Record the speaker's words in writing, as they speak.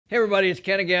Hey everybody, it's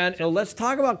Ken again. So let's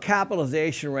talk about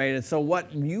capitalization rate. And so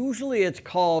what usually it's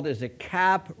called is a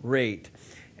cap rate.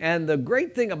 And the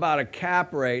great thing about a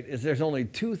cap rate is there's only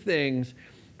two things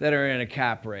that are in a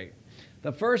cap rate.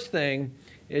 The first thing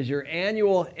is your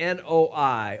annual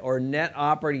NOI, or net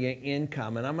operating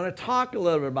income. And I'm going to talk a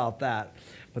little bit about that.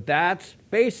 But that's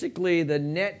basically the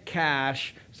net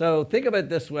cash. So think of it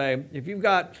this way. If you've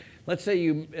got, let's say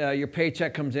your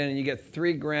paycheck comes in and you get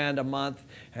 $3,000 a month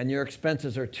and your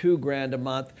expenses are $2,000 a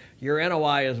month, your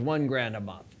NOI is $1,000 a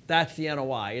month. That's the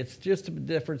NOI. It's just the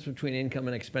difference between income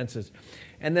and expenses.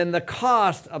 And then the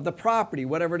cost of the property,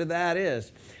 whatever that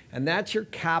is, and that's your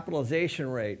capitalization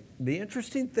rate. The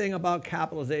interesting thing about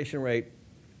capitalization rate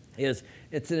is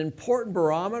it's an important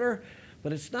barometer,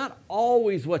 but it's not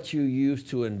always what you use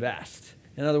to invest.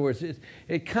 In other words,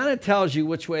 it kind of tells you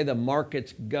which way the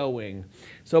market's going.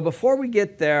 So before we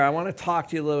get there, I want to talk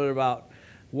to you a little bit about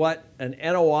what an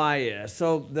NOI is.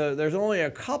 So there's only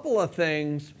a couple of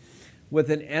things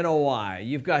with an NOI.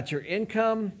 You've got your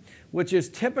income, which is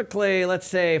typically, let's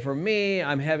say for me,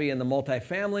 I'm heavy in the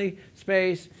multifamily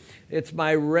space. It's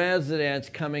my residents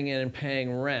coming in and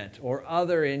paying rent or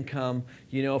other income,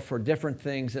 for different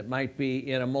things that might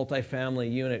be in a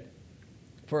multifamily unit.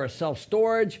 For a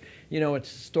self-storage, it's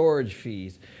storage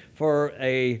fees. For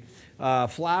a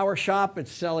flower shop,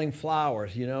 it's selling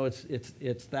flowers.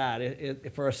 It's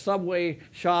that. For a Subway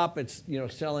shop, it's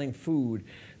selling food.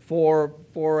 For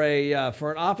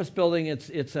an office building,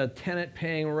 it's a tenant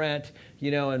paying rent,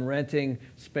 and renting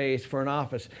space for an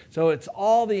office. So it's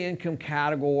all the income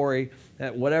category,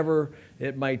 that whatever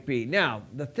it might be. Now,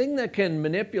 the thing that can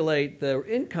manipulate the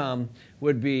income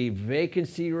would be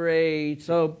vacancy rate.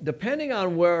 So depending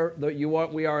on where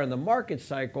we are in the market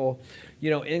cycle,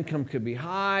 income could be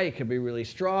high, it could be really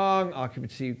strong,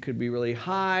 occupancy could be really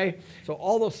high. So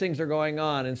all those things are going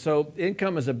on. And so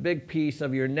income is a big piece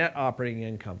of your net operating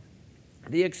income.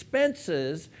 The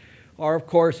expenses are, of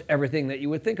course, everything that you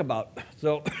would think about.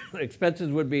 So expenses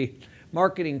would be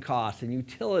marketing costs and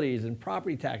utilities and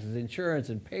property taxes, insurance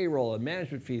and payroll and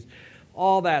management fees,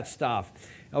 all that stuff.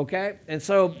 Okay? And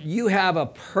so you have a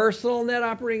personal net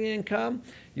operating income.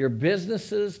 Your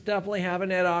businesses definitely have a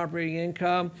net operating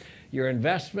income. Your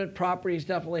investment properties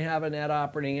definitely have a net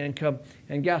operating income.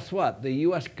 And guess what? The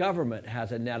U.S. government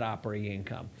has a net operating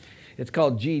income. It's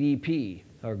called GDP,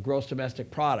 or gross domestic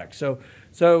product. So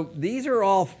these are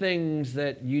all things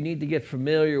that you need to get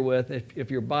familiar with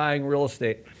if you're buying real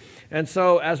estate. And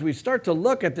so as we start to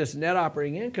look at this net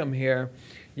operating income here,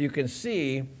 you can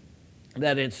see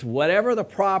that it's whatever the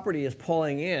property is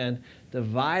pulling in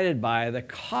divided by the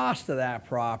cost of that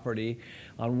property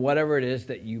on whatever it is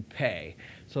that you pay.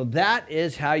 So that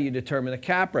is how you determine the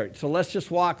cap rate. So let's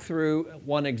just walk through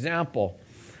one example.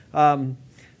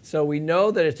 So we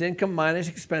know that it's income minus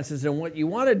expenses, and what you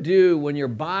want to do when you're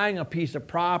buying a piece of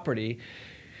property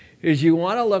is you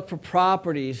want to look for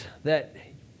properties that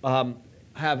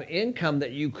have income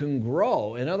that you can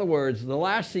grow. In other words, the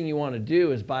last thing you want to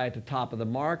do is buy at the top of the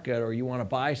market, or you want to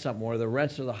buy something where the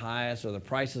rents are the highest or the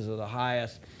prices are the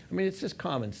highest. I mean, it's just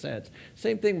common sense.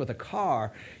 Same thing with a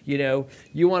car. You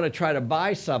want to try to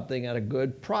buy something at a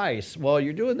good price. Well,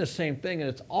 you're doing the same thing, and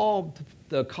it's all,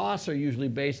 the costs are usually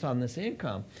based on this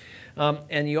income.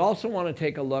 And you also want to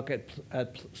take a look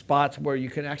at spots where you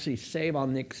can actually save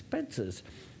on the expenses.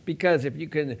 Because if you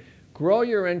can grow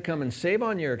your income and save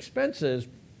on your expenses,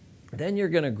 then you're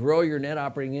going to grow your net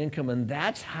operating income, and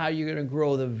that's how you're going to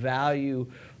grow the value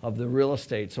of the real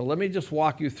estate. So let me just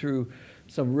walk you through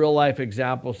some real life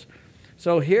examples.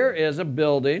 So here is a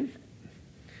building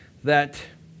that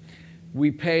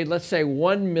we paid, let's say,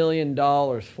 $1 million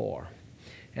for,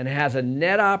 and it has a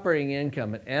net operating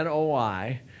income, an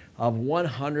NOI, of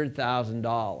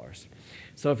 $100,000.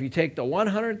 So if you take the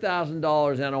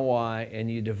 $100,000 NOI and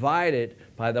you divide it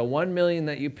by the $1 million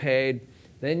that you paid,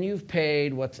 then you've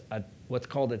paid what's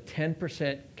called a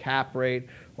 10% cap rate,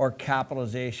 or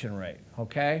capitalization rate,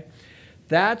 okay?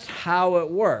 That's how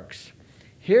it works.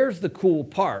 Here's the cool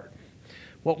part.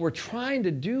 What we're trying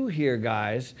to do here,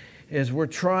 guys, is we're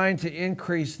trying to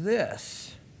increase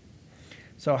this.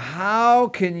 So how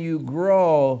can you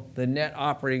grow the net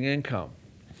operating income?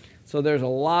 So there's a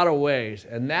lot of ways,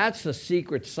 and that's the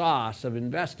secret sauce of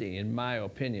investing, in my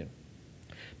opinion.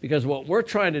 Because what we're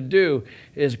trying to do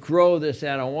is grow this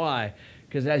NOI,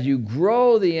 because as you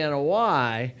grow the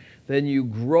NOI, then you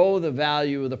grow the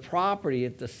value of the property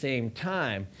at the same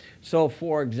time. So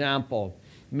for example,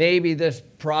 maybe this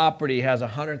property has a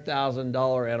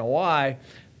 $100,000 NOI,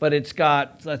 but it's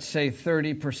got, let's say,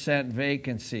 30%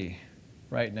 vacancy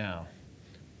right now,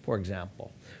 for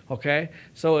example. Okay,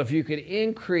 so if you could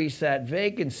increase that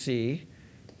vacancy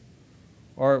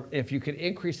or if you could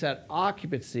increase that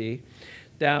occupancy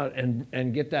down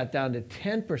and get that down to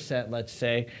 10%, let's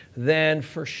say, then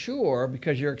for sure,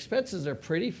 because your expenses are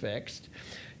pretty fixed,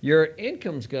 your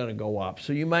income's going to go up.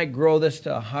 So you might grow this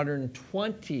to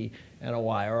 120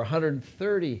 NOI or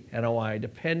 130 NOI,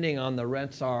 depending on the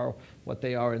rents are, what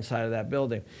they are inside of that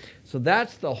building. So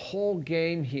that's the whole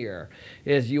game here,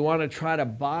 is you want to try to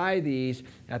buy these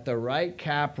at the right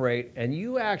cap rate, and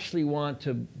you actually want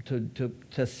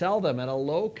to sell them at a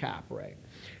low cap rate.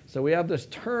 So we have this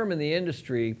term in the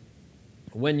industry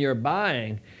when you're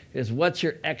buying is what's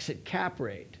your exit cap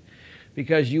rate?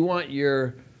 Because you want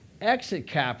your exit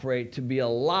cap rate to be a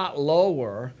lot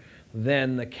lower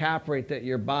than the cap rate that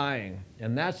you're buying.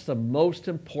 And that's the most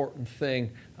important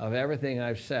thing of everything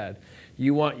I've said.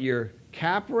 You want your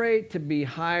cap rate to be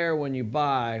higher when you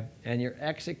buy and your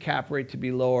exit cap rate to be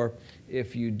lower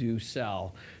if you do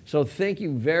sell. So thank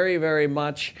you very, very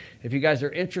much. If you guys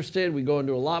are interested, we go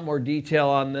into a lot more detail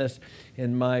on this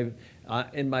in my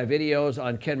videos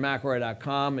on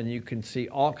kenmcelroy.com, and you can see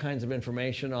all kinds of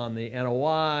information on the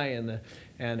NOI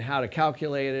and how to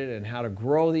calculate it and how to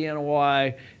grow the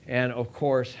NOI, and of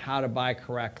course how to buy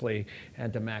correctly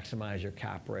and to maximize your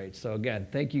cap rate. So again,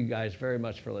 thank you guys very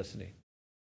much for listening.